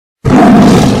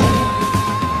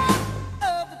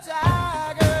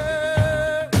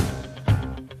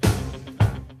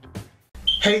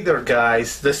Hey there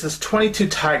guys, this is 22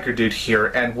 Tiger Dude here,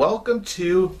 and welcome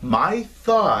to my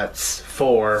thoughts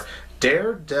for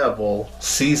Daredevil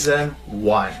Season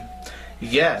 1.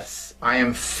 Yes, I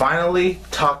am finally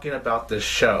talking about this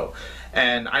show,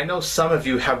 and I know some of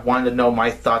you have wanted to know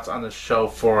my thoughts on the show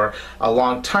for a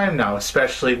long time now,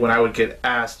 especially when I would get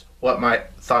asked what my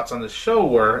thoughts on the show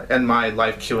were in my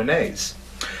live Q&As.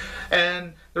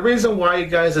 And the reason why, you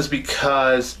guys, is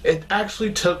because it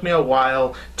actually took me a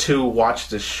while to watch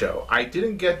this show. I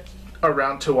didn't get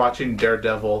around to watching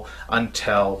Daredevil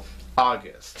until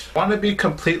August. I want to be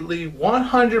completely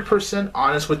 100%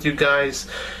 honest with you guys.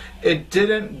 It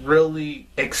didn't really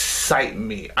excite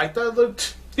me. I thought it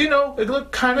looked, it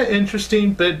looked kind of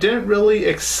interesting, but it didn't really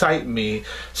excite me.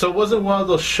 So it wasn't one of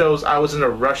those shows I was in a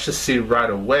rush to see right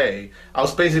away. I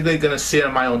was basically going to see it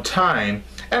on my own time.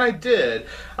 And I did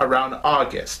around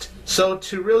August. So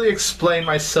to really explain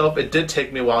myself, it did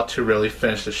take me a while to really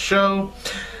finish the show.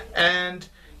 And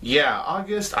yeah,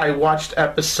 August I watched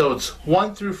episodes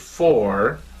 1 through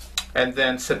 4. And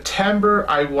then September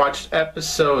I watched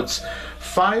episodes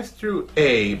 5 through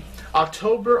 8.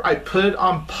 October I put it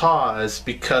on pause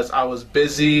because I was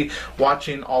busy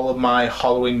watching all of my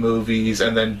Halloween movies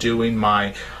and then doing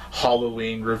my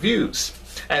Halloween reviews.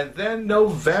 And then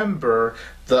November,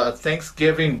 the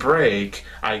Thanksgiving break,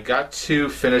 I got to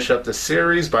finish up the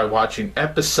series by watching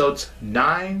episodes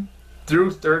 9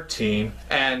 through 13.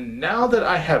 And now that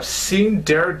I have seen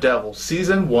Daredevil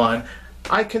Season 1,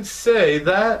 I can say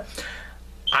that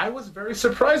I was very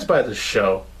surprised by this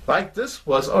show. Like, this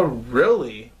was a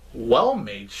really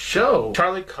well-made show.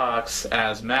 Charlie Cox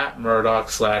as Matt Murdock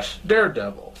 /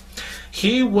 Daredevil.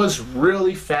 He was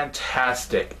really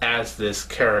fantastic as this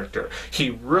character.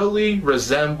 He really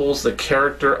resembles the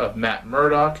character of Matt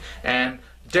Murdock and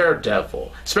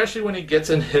Daredevil, especially when he gets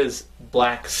in his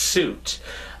black suit,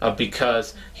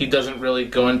 because he doesn't really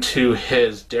go into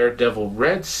his Daredevil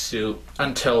red suit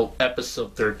until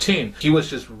episode 13. He was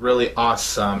just really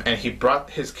awesome, and he brought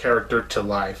his character to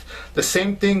life. The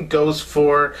same thing goes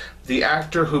for the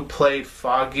actor who played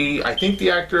Foggy. I think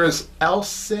the actor is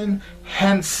Elson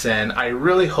Henson. I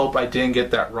really hope I didn't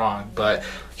get that wrong, but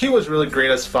he was really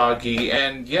great as Foggy,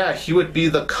 and yeah, he would be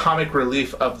the comic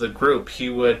relief of the group. He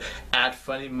would add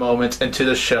funny moments into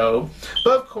the show,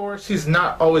 but of course he's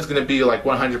not always going to be like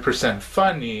 100%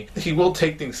 funny. He will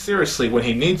take things seriously when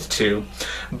he needs to,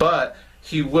 but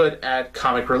he would add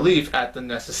comic relief at the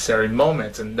necessary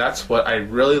moments, and that's what I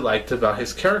really liked about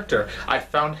his character. I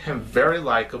found him very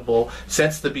likable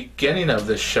since the beginning of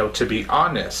this show, to be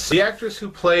honest. The actress who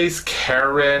plays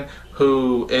Karen,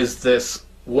 who is this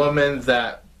woman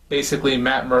that basically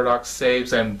Matt Murdock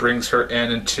saves and brings her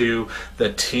into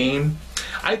the team,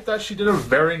 I thought she did a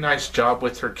very nice job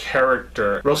with her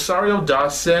character. Rosario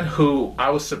Dawson, who I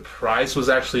was surprised was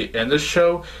actually in the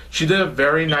show, she did a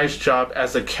very nice job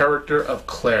as the character of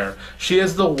Claire. She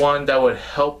is the one that would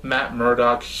help Matt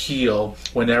Murdock heal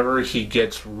whenever he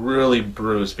gets really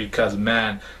bruised, because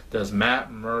man, does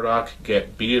Matt Murdock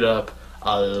get beat up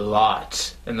a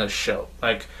lot in the show.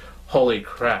 Like, holy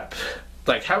crap.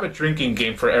 Like, have a drinking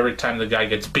game for every time the guy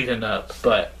gets beaten up.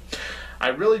 But I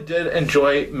really did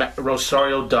enjoy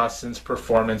Rosario Dawson's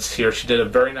performance here. She did a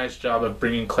very nice job of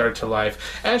bringing Claire to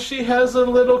life, and she has a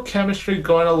little chemistry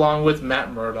going along with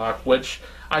Matt Murdock, which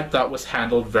I thought was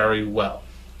handled very well.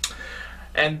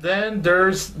 And then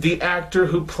there's the actor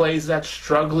who plays that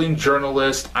struggling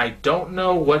journalist. I don't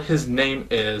know what his name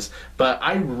is, but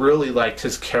I really liked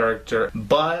his character.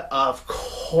 But of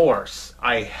course,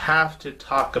 I have to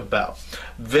talk about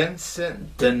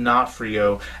Vincent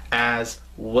D'Onofrio as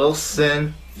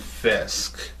Wilson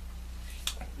Fisk.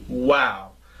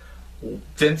 Wow.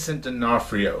 Vincent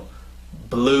D'Onofrio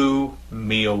blew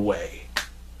me away.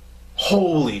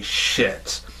 Holy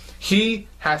shit. He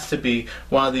has to be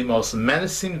one of the most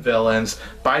menacing villains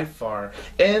by far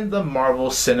in the Marvel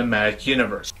Cinematic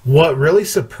Universe. What really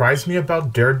surprised me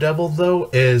about Daredevil, though,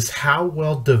 is how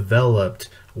well developed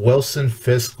Wilson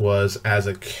Fisk was as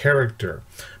a character,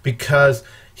 because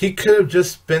he could have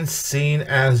just been seen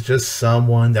as just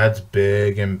someone that's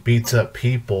big and beats up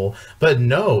people, but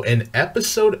no, in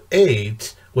episode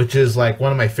 8, which is like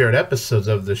one of my favorite episodes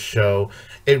of the show,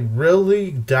 it really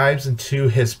dives into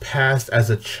his past as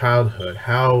a childhood,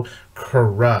 how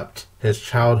corrupt his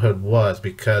childhood was,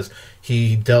 because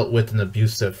he dealt with an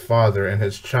abusive father in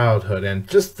his childhood, and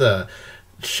just the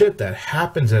shit that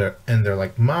happens in there,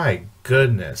 like, my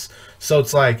goodness. So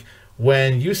it's like,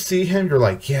 when you see him, you're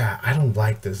like, yeah, I don't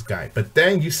like this guy. But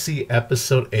then you see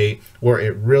episode 8, where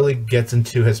it really gets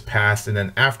into his past, and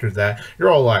then after that, you're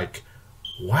all like,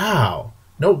 wow,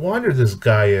 no wonder this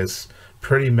guy is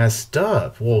pretty messed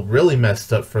up. Well, really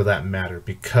messed up for that matter,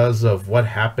 because of what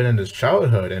happened in his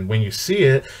childhood. And when you see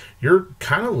it, you're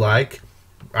kind of like,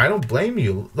 I don't blame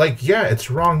you. Like, yeah, it's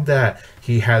wrong that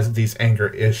he has these anger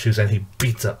issues and he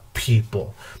beats up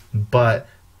people. But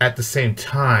at the same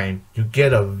time, you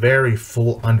get a very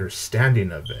full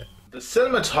understanding of it. The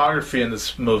cinematography in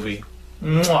this movie,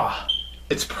 mwah,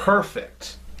 it's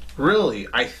perfect. Really,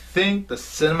 I think the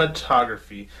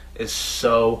cinematography is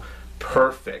so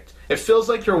perfect. It feels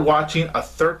like you're watching a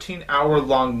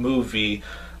 13-hour-long movie,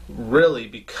 really,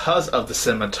 because of the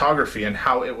cinematography and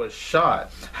how it was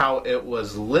shot, how it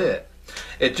was lit.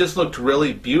 It just looked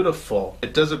really beautiful.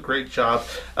 It does a great job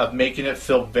of making it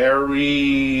feel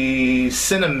very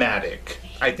cinematic.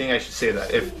 I think I should say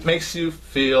that. It makes you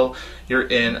feel you're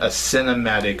in a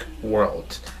cinematic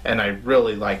world, and I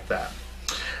really like that.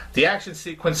 The action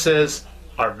sequences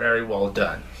are very well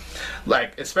done.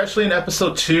 Like, especially in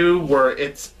episode 2, where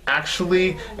it's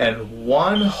actually in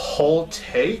one whole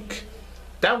take.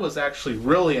 That was actually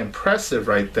really impressive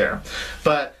right there.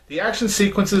 But the action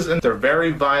sequences, and they're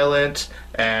very violent,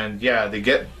 and yeah, they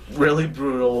get really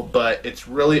brutal, but it's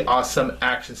really awesome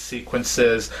action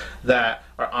sequences that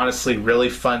are honestly really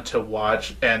fun to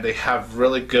watch, and they have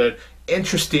really good,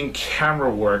 interesting camera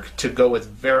work to go with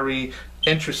very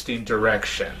interesting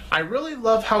direction. I really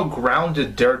love how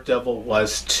grounded Daredevil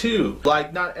was too.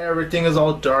 Like, not everything is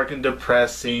all dark and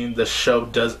depressing. The show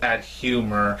does add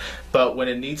humor, but when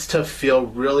it needs to feel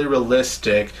really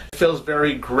realistic, it feels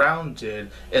very grounded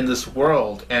in this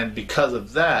world, and because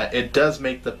of that, it does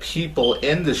make the people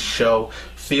in this show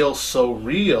feel so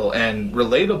real and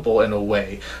relatable in a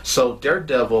way. So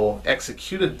Daredevil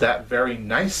executed that very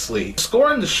nicely. The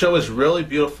score in the show is really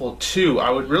beautiful too. I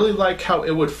would really like how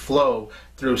it would flow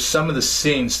through some of the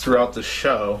scenes throughout the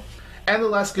show. And the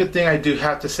last good thing I do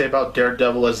have to say about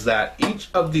Daredevil is that each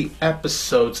of the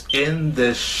episodes in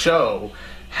this show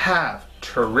have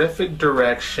terrific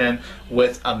direction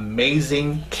with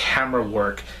amazing camera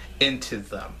work into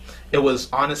them. It was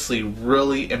honestly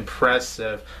really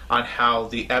impressive on how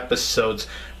the episodes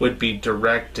would be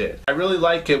directed. I really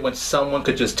like it when someone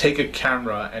could just take a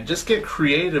camera and just get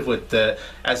creative with it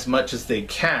as much as they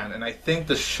can. And I think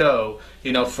the show,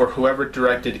 you know, for whoever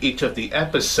directed each of the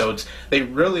episodes, they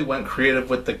really went creative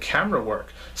with the camera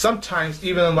work. Sometimes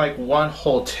even in like one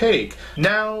whole take.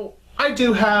 Now, I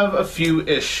do have a few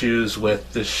issues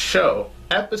with this show.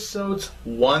 Episodes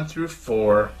 1 through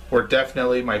 4 were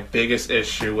definitely my biggest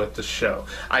issue with the show.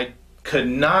 I could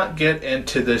not get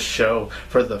into this show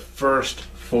for the first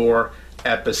 4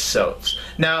 episodes.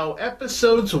 Now,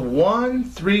 episodes 1,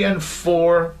 3, and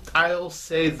 4, I'll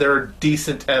say they're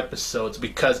decent episodes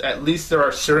because at least there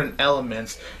are certain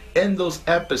elements in those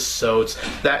episodes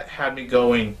that had me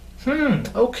going,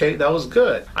 okay, that was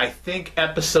good. I think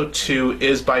episode 2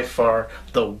 is by far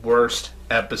the worst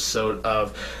episode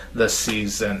of the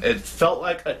season. It felt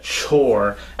like a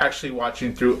chore actually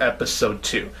watching through episode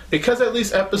 2. Because at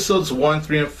least episodes 1,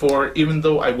 3, and 4, even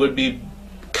though I would be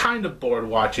kind of bored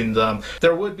watching them,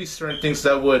 there would be certain things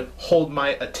that would hold my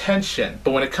attention.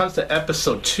 But when it comes to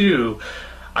episode 2,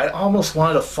 I almost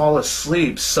wanted to fall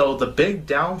asleep. So the big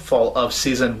downfall of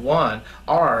season 1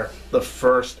 are the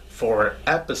first 4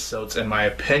 episodes, in my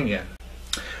opinion.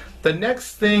 The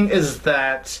next thing is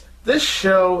that this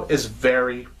show is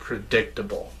very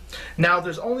predictable. Now,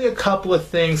 there's only a couple of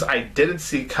things I didn't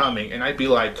see coming, and I'd be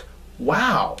like,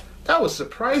 wow, that was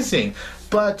surprising.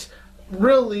 But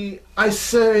really, I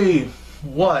say,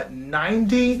 what,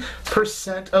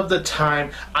 90% of the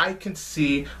time, I can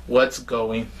see what's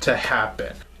going to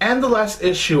happen. And the last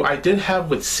issue I did have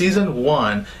with season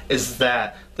 1 is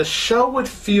that the show would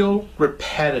feel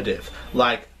repetitive,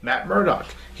 like Matt Murdock.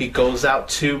 He goes out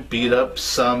to beat up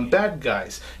some bad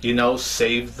guys, you know,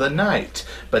 save the night.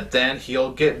 But then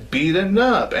he'll get beaten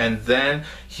up, and then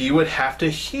he would have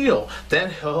to heal. Then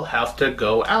he'll have to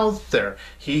go out there.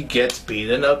 He gets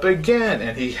beaten up again,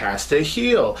 and he has to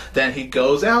heal. Then he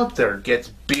goes out there, gets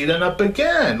beaten up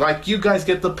again. Like, you guys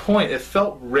get the point. It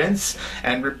felt rinse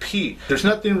and repeat. There's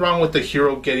nothing wrong with the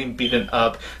hero getting beaten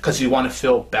up because you want to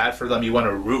feel bad for them, you want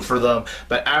to root for them.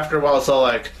 But after a while, it's all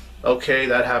like, okay,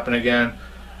 that happened again.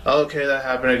 Okay, that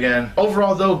happened again.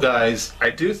 Overall though, guys,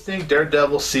 I do think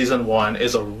Daredevil Season 1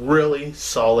 is a really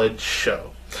solid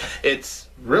show. It's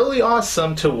really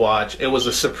awesome to watch. It was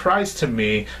a surprise to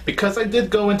me because I did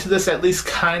go into this at least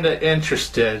kinda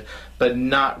interested, but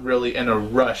not really in a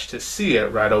rush to see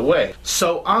it right away.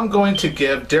 So I'm going to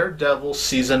give Daredevil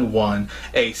Season 1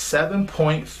 a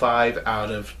 7.5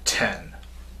 out of 10.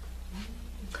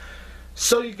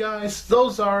 So you guys,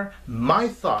 those are my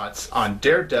thoughts on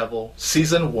Daredevil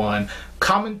Season 1.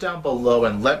 Comment down below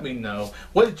and let me know,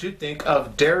 what did you think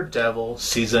of Daredevil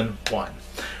Season 1?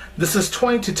 This is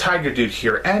 22 Tiger Dude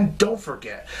here, and don't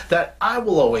forget that I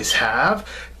will always have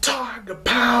Tiger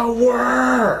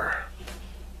Power!